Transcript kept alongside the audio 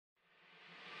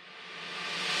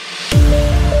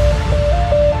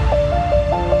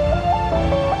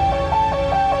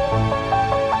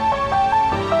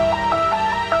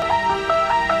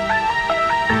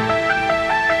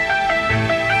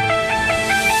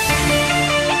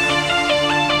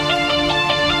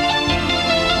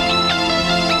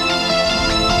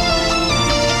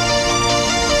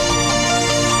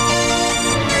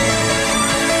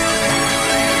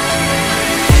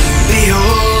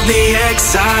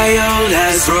exile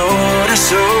has rowed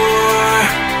ashore.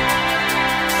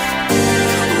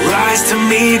 Rise to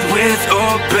meet with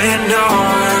open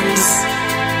arms.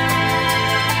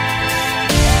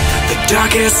 The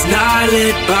darkest night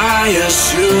lit by a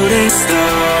shooting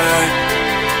star.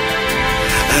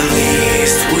 At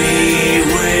least we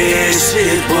wish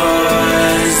it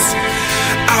was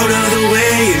out of the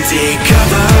way and take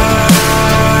cover.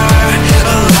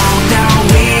 Alone now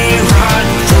we run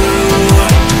through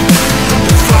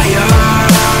the fire.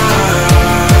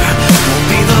 Won't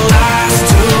be the last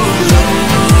to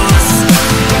lose.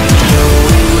 No,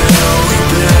 we will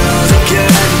rebuild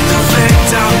again. The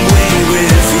victim we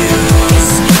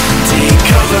refuse. Take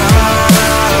cover.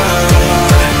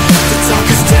 The talk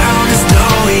is down is no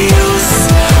use.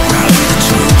 Rally the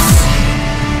troops.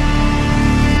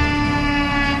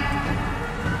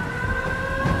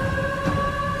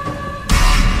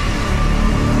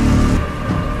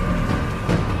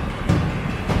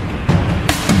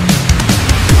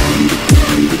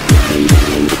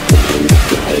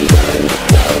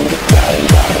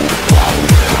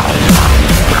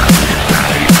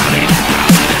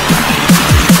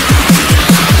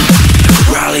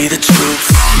 Rally the troops.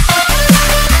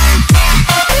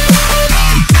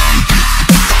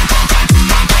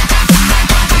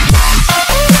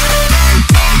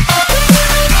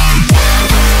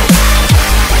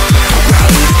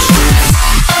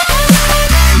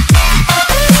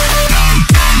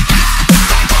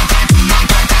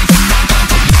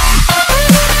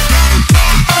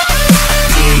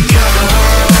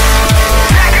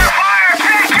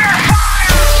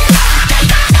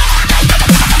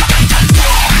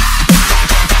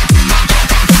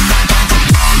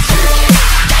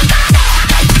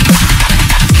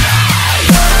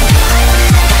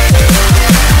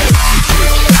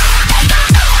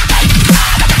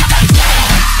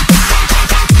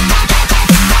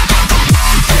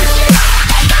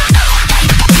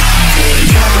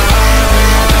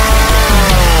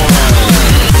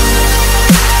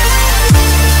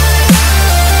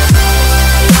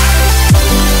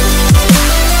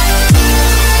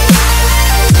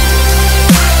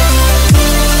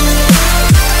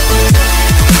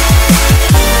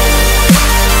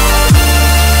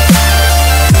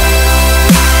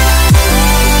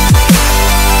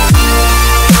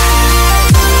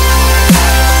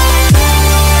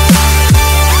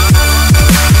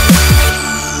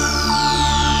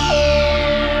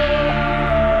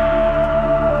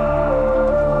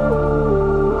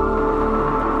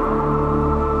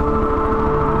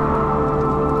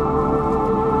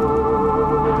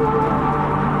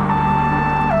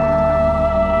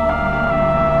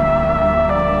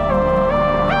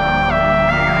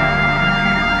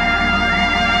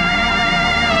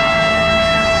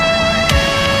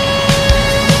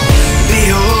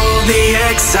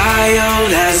 Exile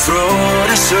has rowed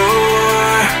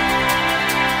ashore.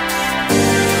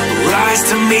 Rise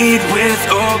to meet with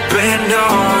open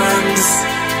arms.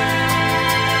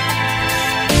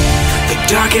 The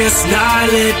darkest night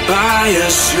lit by a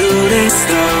shooting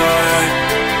star.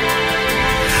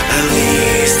 At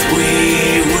least we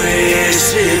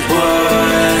wish it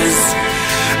was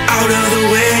out of the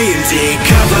way and take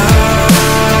cover.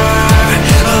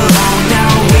 Alone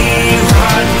now we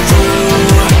run through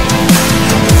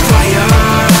the fire.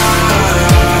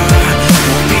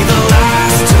 Won't be the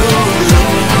last to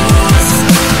lose.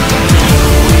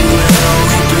 We will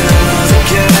rebuild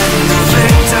again. The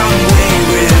victim we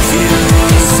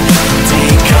refuse.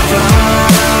 Take cover.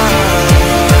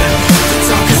 The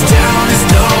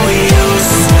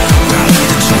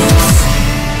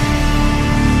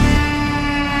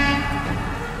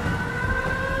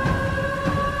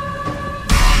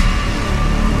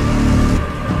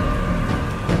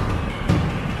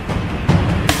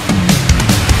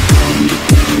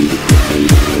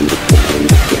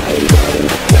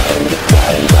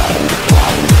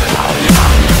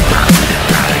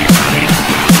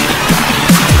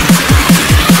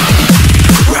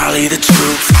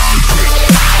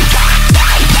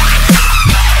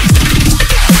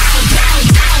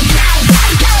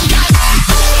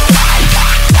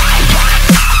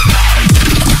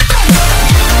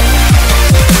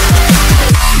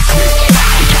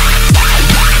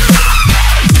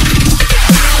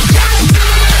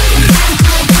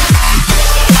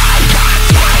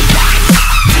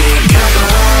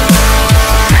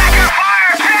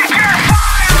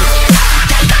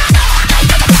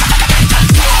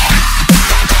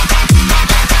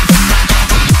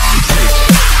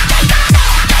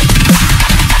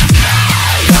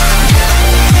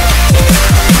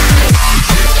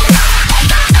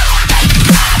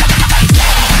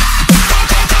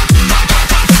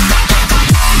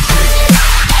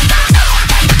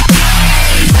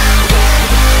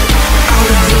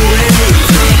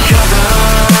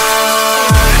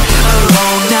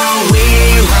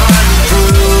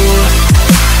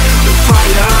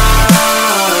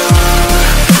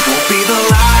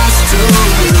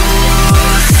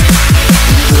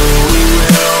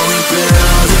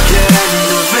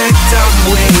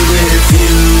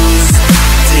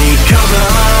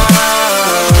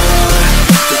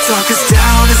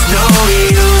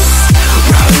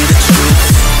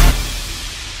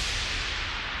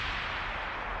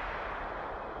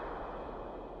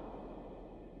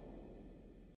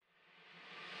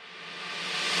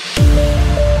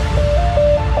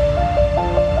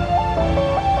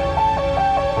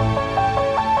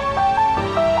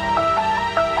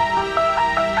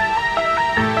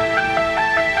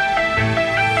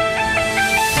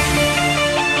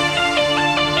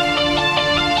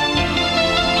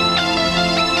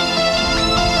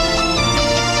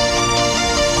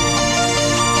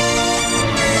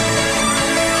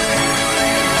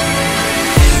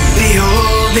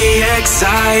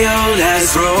exiled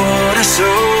has rowed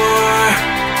ashore.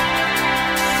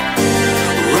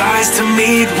 Rise to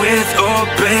meet with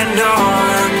open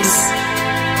arms.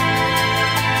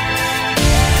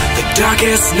 The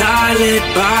darkest night lit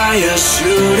by a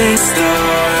shooting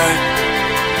star.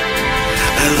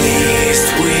 At least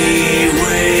we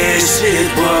wish it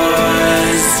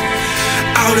was.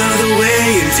 Out of the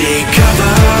way and take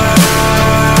cover.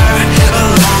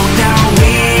 Alone now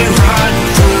we run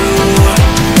through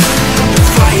the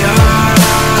fire.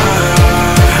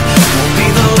 Won't be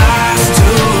the last to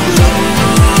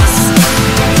lose.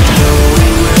 No, we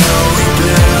will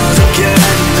rebuild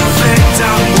again. The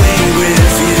victim we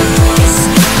refuse.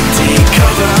 Take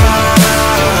cover.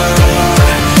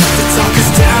 To talk us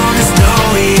down is no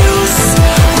use.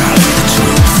 Rally the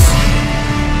troops.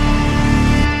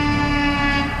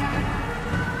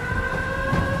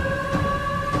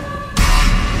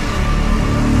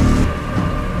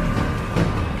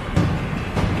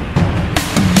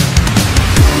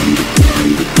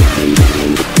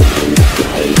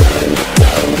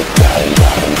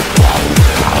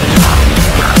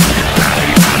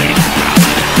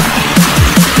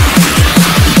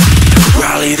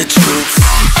 Rally the troops.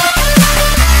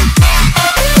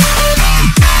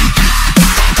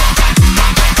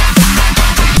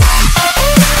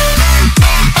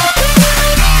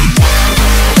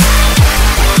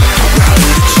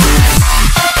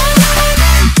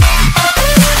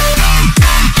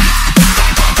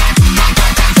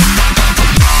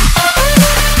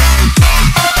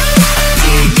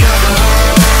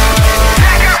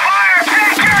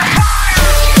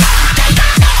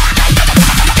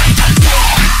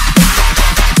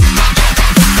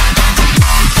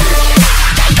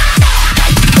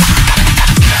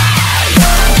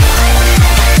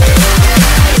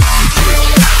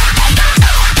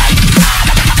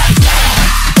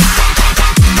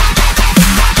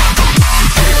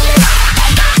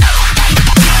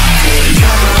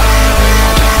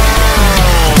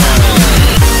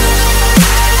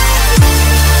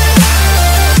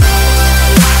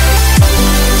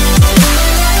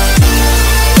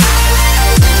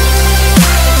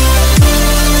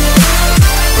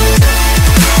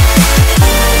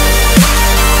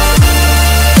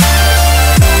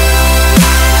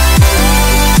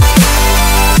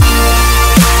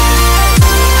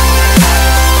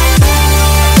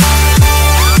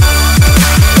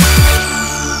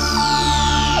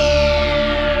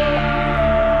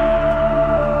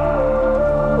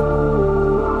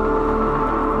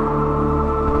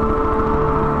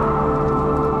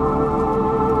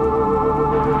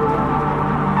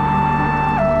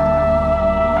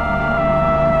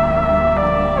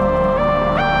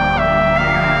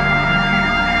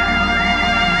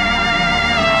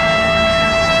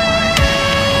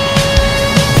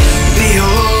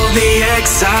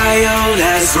 Exiled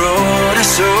has rowed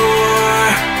ashore.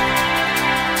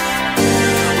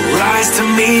 Rise to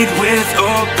meet with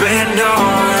open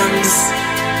arms.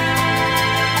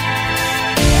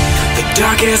 The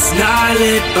darkest night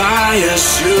lit by a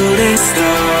shooting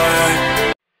star.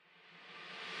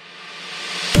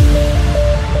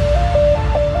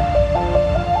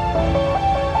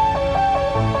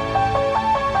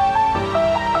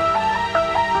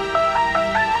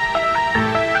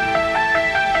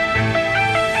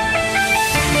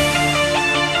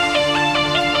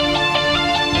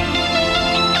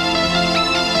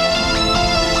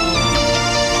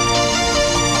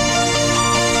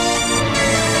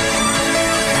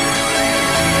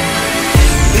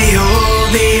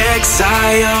 The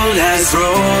exiled has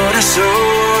rowed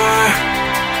ashore.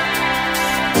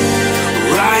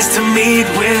 Rise to meet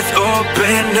with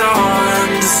open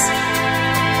arms.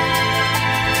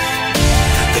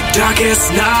 The darkest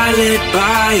night lit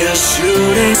by a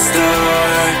shooting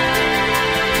star.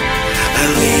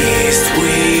 At least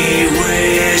we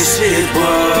wish it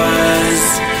was.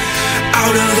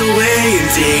 Out of the way and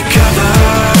take cover.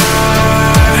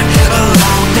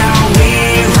 Alone now we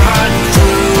run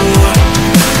through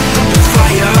the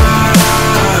fire.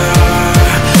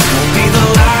 Won't be the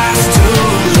last to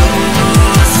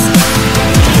lose.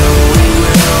 No, we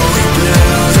will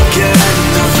rebuild again.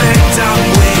 The victim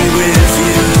we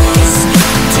refuse.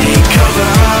 Take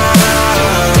cover.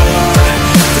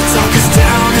 To talk us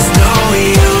down is no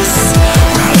use.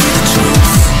 Rally the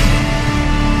troops.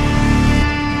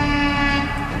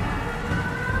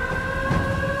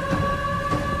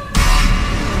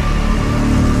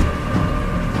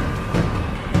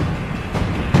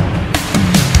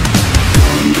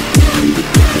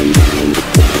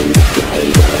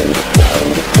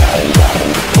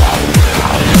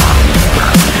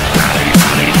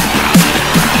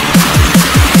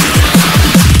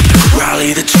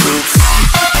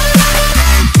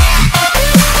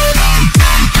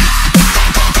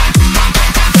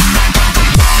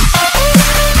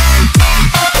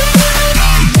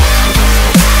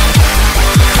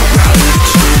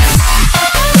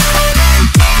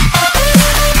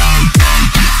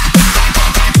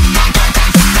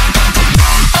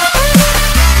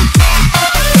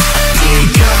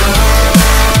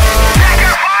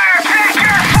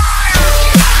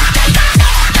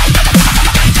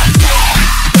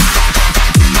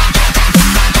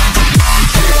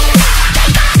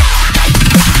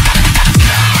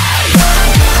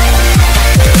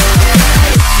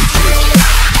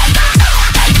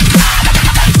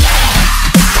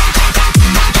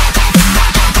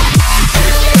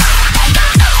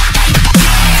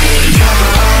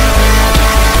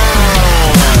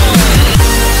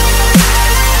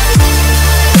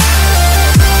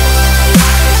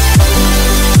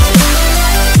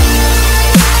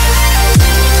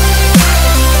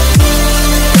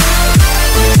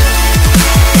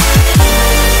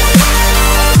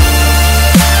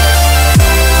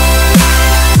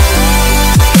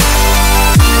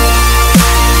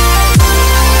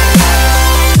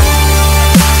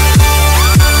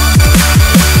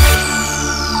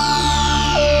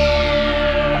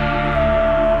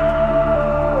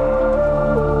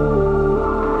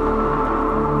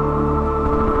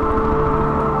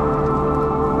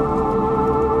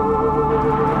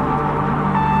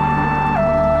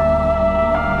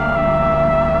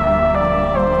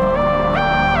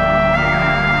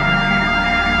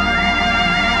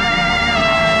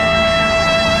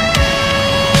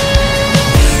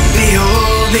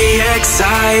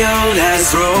 child has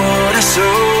rowed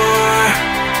ashore.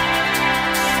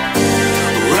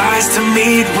 Rise to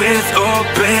meet with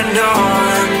open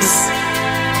arms.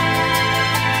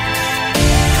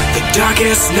 The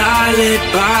darkest night lit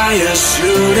by a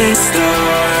shooting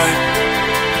star.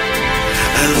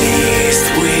 At least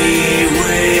we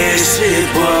wish it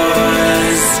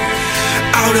was.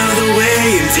 Out of the way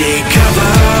and take